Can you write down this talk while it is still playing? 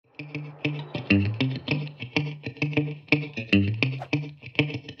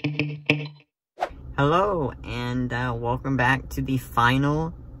Hello, and welcome back to the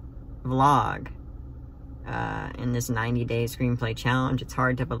final vlog in this 90-day screenplay challenge. It's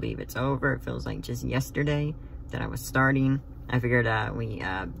hard to believe it's over. It feels like just yesterday that I was starting. I figured we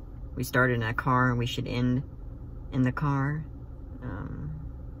started in a car and we should end in the car.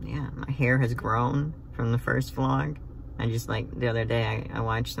 Yeah, my hair has grown from the first vlog. I just, like, the other day I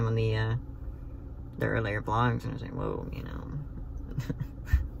watched some of the earlier vlogs and I was like, whoa, you know.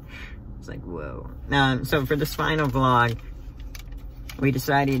 It's like, whoa. So for this final vlog, we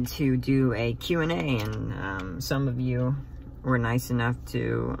decided to do a Q&A, and some of you were nice enough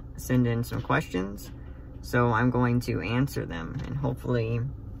to send in some questions. So I'm going to answer them, and hopefully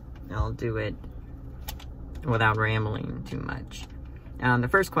I'll do it without rambling too much. The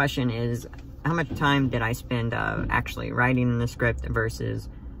first question is, how much time did I spend actually writing the script versus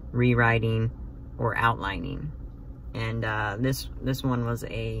rewriting or outlining? And this one was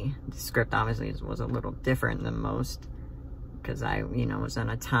the script obviously was a little different than most, because I, was on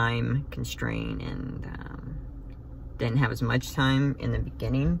a time constraint and didn't have as much time in the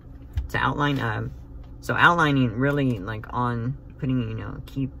beginning to outline. So outlining really, like, on putting,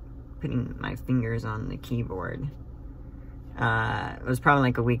 putting my fingers on the keyboard, it was probably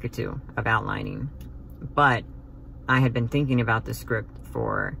like a week or two of outlining. But I had been thinking about the script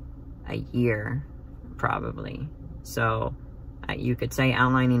for a year, probably. So you could say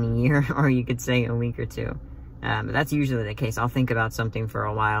outlining a year, or you could say a week or two. But that's usually the case. I'll think about something for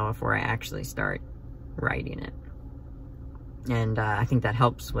a while before I actually start writing it. And I think that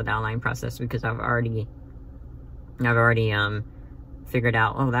helps with the outline process, because I've already figured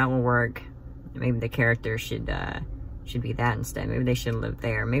out, oh, that will work. Maybe the character should be that instead. Maybe they should live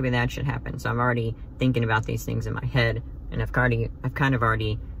there. Maybe that should happen. So I'm already thinking about these things in my head, and I've kind of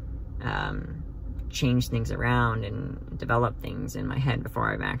already change things around and develop things in my head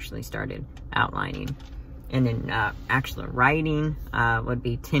before I've actually started outlining. And then actual writing would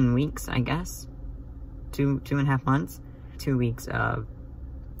be 10 weeks, I guess. 2.5 months. 2 weeks of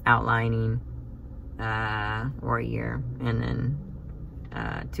outlining, or a year, and then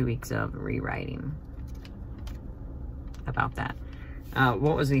 2 weeks of rewriting. About that.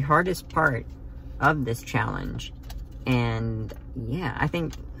 What was the hardest part of this challenge? And yeah, I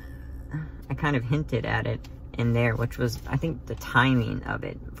think I kind of hinted at it in there, which was, I think, the timing of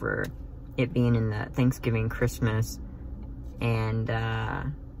it, for it being in the Thanksgiving, Christmas, and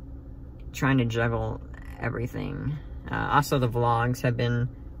trying to juggle everything. Also, the vlogs have been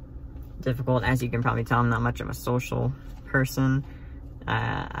difficult. As you can probably tell, I'm not much of a social person.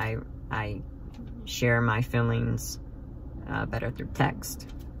 I share my feelings better through text.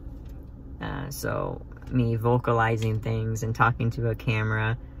 So me vocalizing things and talking to a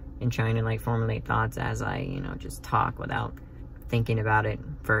camera and trying to, like, formulate thoughts as I, just talk without thinking about it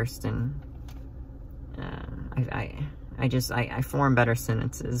first. And I form better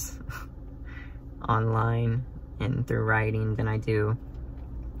sentences online and through writing than I do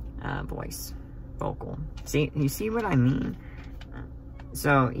vocal. See, you see what I mean?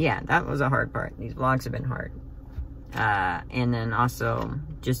 So yeah, that was a hard part. These vlogs have been hard. And then also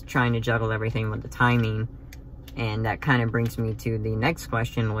just trying to juggle everything with the timing. And that kind of brings me to the next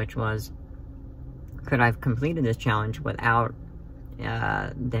question, which was, could I have completed this challenge without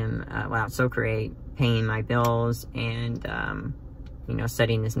without SoCreate paying my bills and,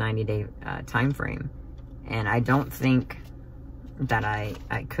 setting this 90-day time frame? And I don't think that I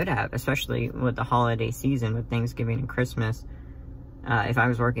could have, especially with the holiday season, with Thanksgiving and Christmas. If I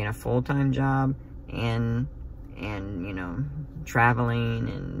was working a full-time job and traveling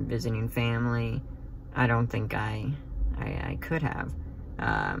and visiting family, I don't think I could have.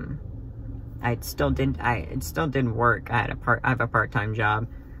 It still did work. I have a part-time job,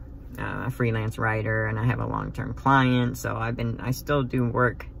 a freelance writer, and I have a long-term client, so I still do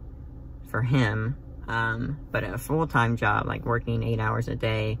work for him. But a full-time job, like working 8 hours a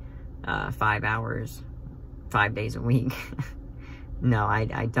day, 5 hours, 5 days a week. No, I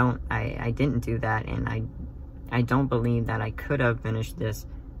didn't do that, and I don't believe that I could have finished this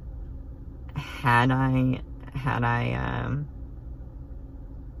had I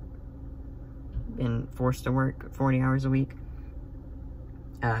been forced to work 40 hours a week.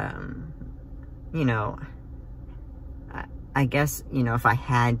 I guess, if I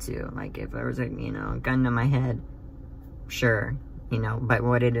had to, like, if there was a, gun to my head, sure, but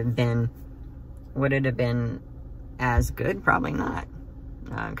would it have been as good? Probably not,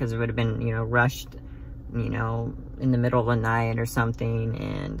 because it would have been, rushed, in the middle of the night or something.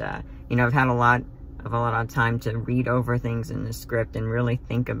 And, I've had a lot of time to read over things in the script and really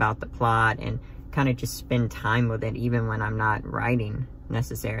think about the plot and kind of just spend time with it, even when I'm not writing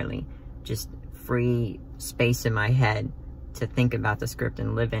necessarily. Just free space in my head to think about the script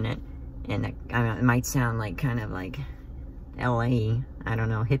and live in it. And it might sound like kind of like LA, I don't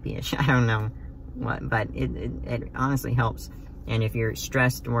know, hippie-ish, I don't know what, but it honestly helps. And if you're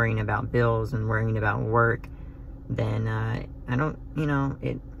stressed worrying about bills and worrying about work, then I don't, you know,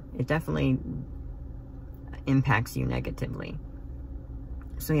 it definitely impacts you negatively.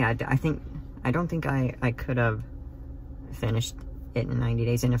 So yeah, I don't think I could have finished it in 90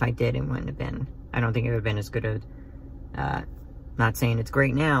 days, and if I did, it wouldn't have been, I don't think it would have been as good as, not saying it's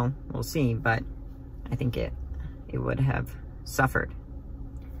great now, we'll see, but I think it would have suffered.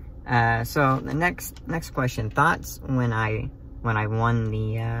 So the next question, thoughts when I won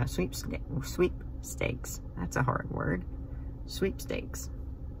the sweepstakes. That's a hard word. Sweepstakes.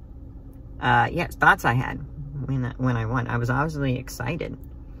 Yes, thoughts I had when I won. I was obviously excited.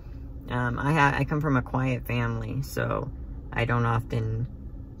 I come from a quiet family, so I don't often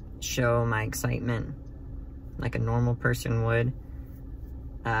show my excitement like a normal person would.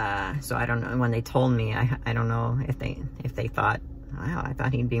 So I don't know, when they told me, I don't know if they thought, wow, I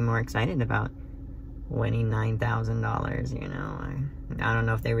thought he'd be more excited about winning $9,000, you know. I don't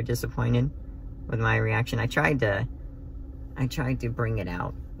know if they were disappointed with my reaction. I tried to bring it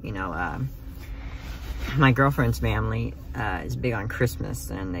out, you know. My girlfriend's family is big on Christmas,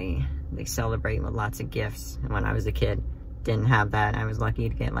 and they celebrate with lots of gifts. And when I was a kid, didn't have that. I was lucky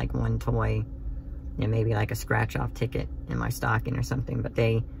to get like one toy and maybe like a scratch-off ticket in my stocking or something, but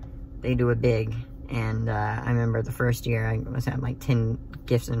they do it big. And I remember the first year I was having like 10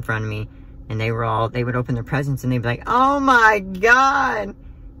 gifts in front of me, and they would open their presents and they'd be like, oh my God,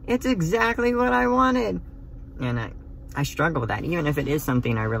 it's exactly what I wanted. And I struggle with that, even if it is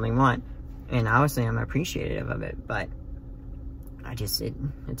something I really want. And obviously I'm appreciative of it, but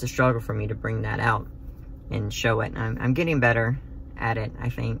it's a struggle for me to bring that out and show it. And I'm getting better at it, I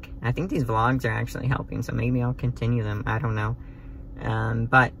think. I think these vlogs are actually helping, so maybe I'll continue them. I don't know.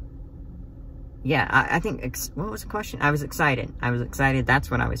 But yeah, I think, what was the question? I was excited.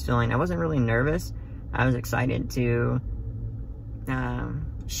 That's what I was feeling. I wasn't really nervous. I was excited to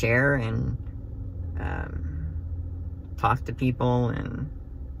share and talk to people, and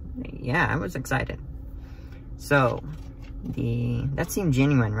yeah, I was excited. So that seemed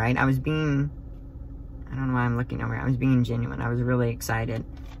genuine, right? I don't know why I'm looking over. I was being genuine. I was really excited.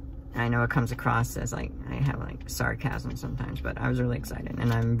 I know it comes across as like I have like sarcasm sometimes, but I was really excited,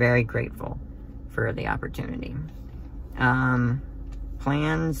 and I'm very grateful for the opportunity.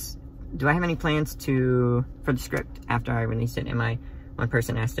 Plans. Do I have any plans for the script after I release it? One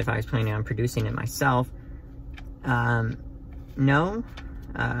person asked if I was planning on producing it myself. No.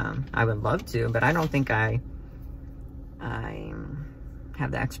 I would love to, but I don't think I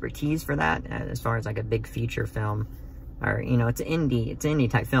have the expertise for that as far as like a big feature film, or, you know, it's an indie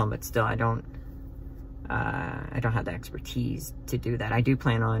type film, but still I don't have the expertise to do that. I do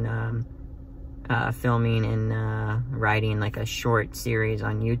plan on filming and writing like a short series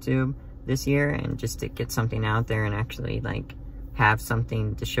on YouTube this year, and just to get something out there and actually like have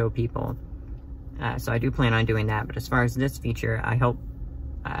something to show people. So I do plan on doing that. But as far as this feature, I hope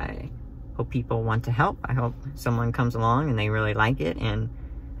people want to help. I hope someone comes along and they really like it, and,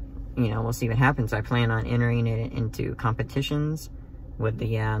 you know, we'll see what happens. I plan on entering it into competitions with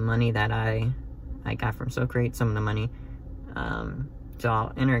the money that I got from So Great, some of the money. So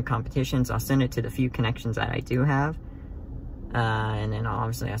I'll enter in competitions. I'll send it to the few connections that I do have. And then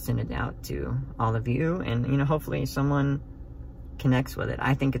I'll send it out to all of you, and, you know, hopefully someone connects with it.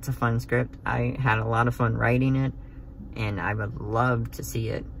 I think it's a fun script. I had a lot of fun writing it, and I would love to see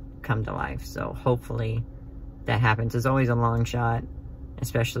it come to life. So hopefully that happens. It's always a long shot,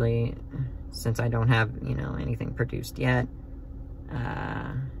 especially since I don't have, you know, anything produced yet.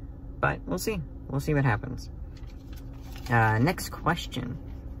 But we'll see. We'll see what happens. Next question.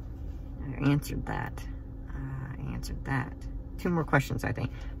 I answered that. Two more questions, I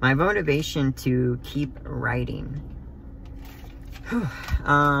think. My motivation to keep writing.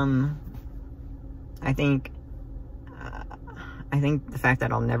 I think the fact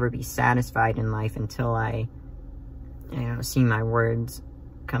that I'll never be satisfied in life until I, you know, see my words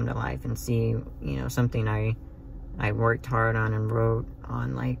come to life, and see, you know, something I worked hard on and wrote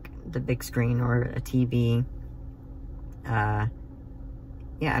on like the big screen or a TV. Yeah,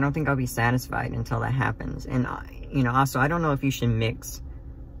 I don't think I'll be satisfied until that happens. And, you know, also, I don't know if you should mix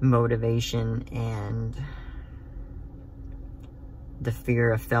motivation and the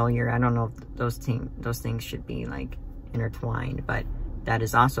fear of failure. I don't know if those things should be like intertwined, but that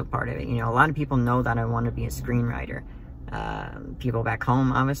is also part of it. You know, a lot of people know that I want to be a screenwriter. People back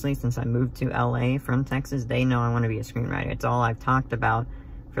home, obviously, since I moved to LA from Texas, they know I want to be a screenwriter. It's all I've talked about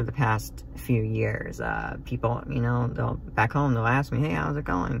for the past few years. People, you know, back home, they'll ask me, hey, how's it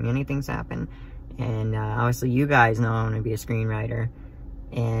going? Anything's happened? And obviously you guys know I want to be a screenwriter.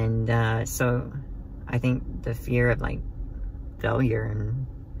 And so I think the fear of like failure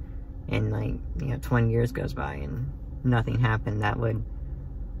and like, you know, 20 years goes by and nothing happened, that would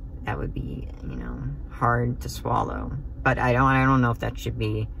be, you know, hard to swallow. But I don't know if that should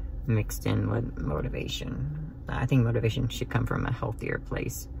be mixed in with motivation. I think motivation should come from a healthier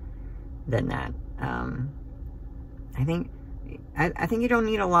place than that. I think you don't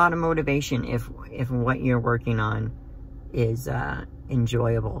need a lot of motivation if what you're working on is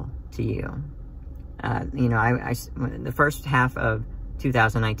enjoyable to you. You know, the first half of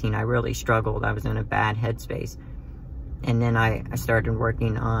 2019, I really struggled. I was in a bad headspace. And then I started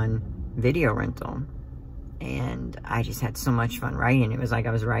working on video rental. And I just had so much fun writing. It was like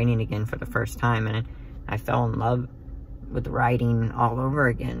I was writing again for the first time. And I fell in love with writing all over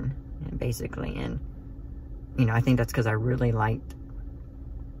again, basically. And, you know, I think that's because I really liked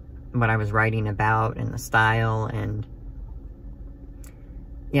what I was writing about and the style. And,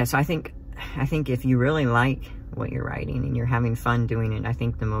 yeah, so I think if you really like what you're writing and you're having fun doing it, I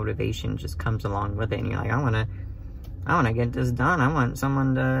think the motivation just comes along with it. And you're like, I want to get this done. I want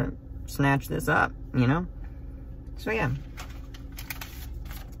someone to snatch this up, you know? So, yeah.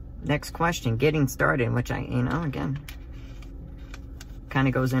 Next question, getting started, which you know, again, kind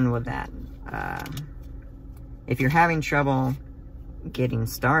of goes in with that. If you're having trouble getting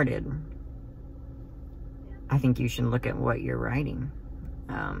started, I think you should look at what you're writing.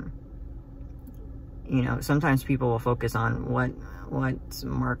 You know, sometimes people will focus on what's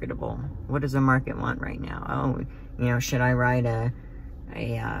marketable. What does the market want right now? Oh, you know, should I write a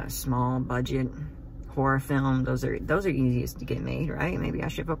small budget horror film? Those are easiest to get made, right? Maybe I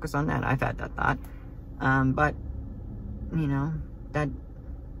should focus on that. I've had that thought. But, you know, that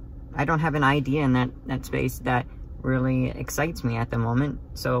I don't have an idea in that space that really excites me at the moment.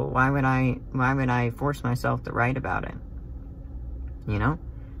 So why would I force myself to write about it? You know?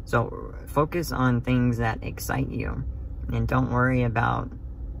 So focus on things that excite you, and don't worry about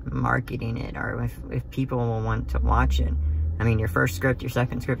marketing it or if people will want to watch it. I mean, your first script, your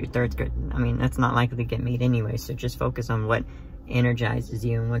second script, your third script, I mean, that's not likely to get made anyway. So just focus on what energizes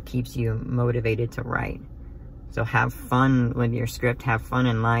you and what keeps you motivated to write. So have fun with your script, have fun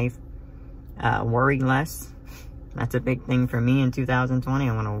in life, worry less. That's a big thing for me in 2020.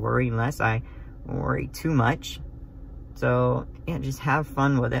 I want to worry less. I worry too much. So, yeah, just have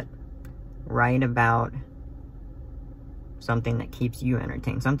fun with it. Write about something that keeps you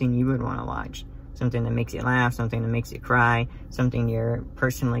entertained, something you would want to watch, something that makes you laugh, something that makes you cry, something you're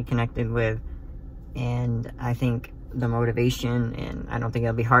personally connected with. And I think the motivation, and I don't think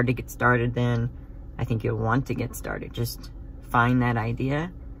it'll be hard to get started then. I think you'll want to get started. Just find that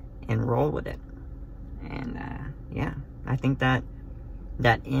idea and roll with it. And, yeah, I think that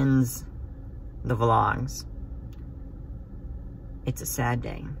ends the vlogs. It's a sad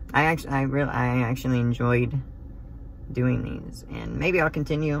day. I actually enjoyed doing these, and maybe I'll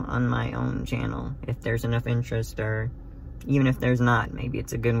continue on my own channel if there's enough interest, or even if there's not. Maybe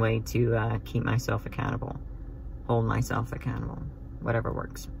it's a good way to keep myself accountable, hold myself accountable, whatever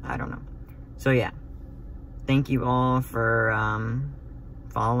works. I don't know. So yeah, thank you all for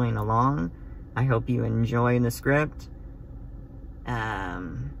following along. I hope you enjoy the script. Yeah,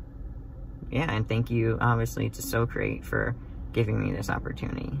 and thank you obviously to So Create for giving me this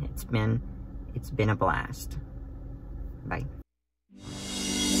opportunity. It's been a blast. Bye.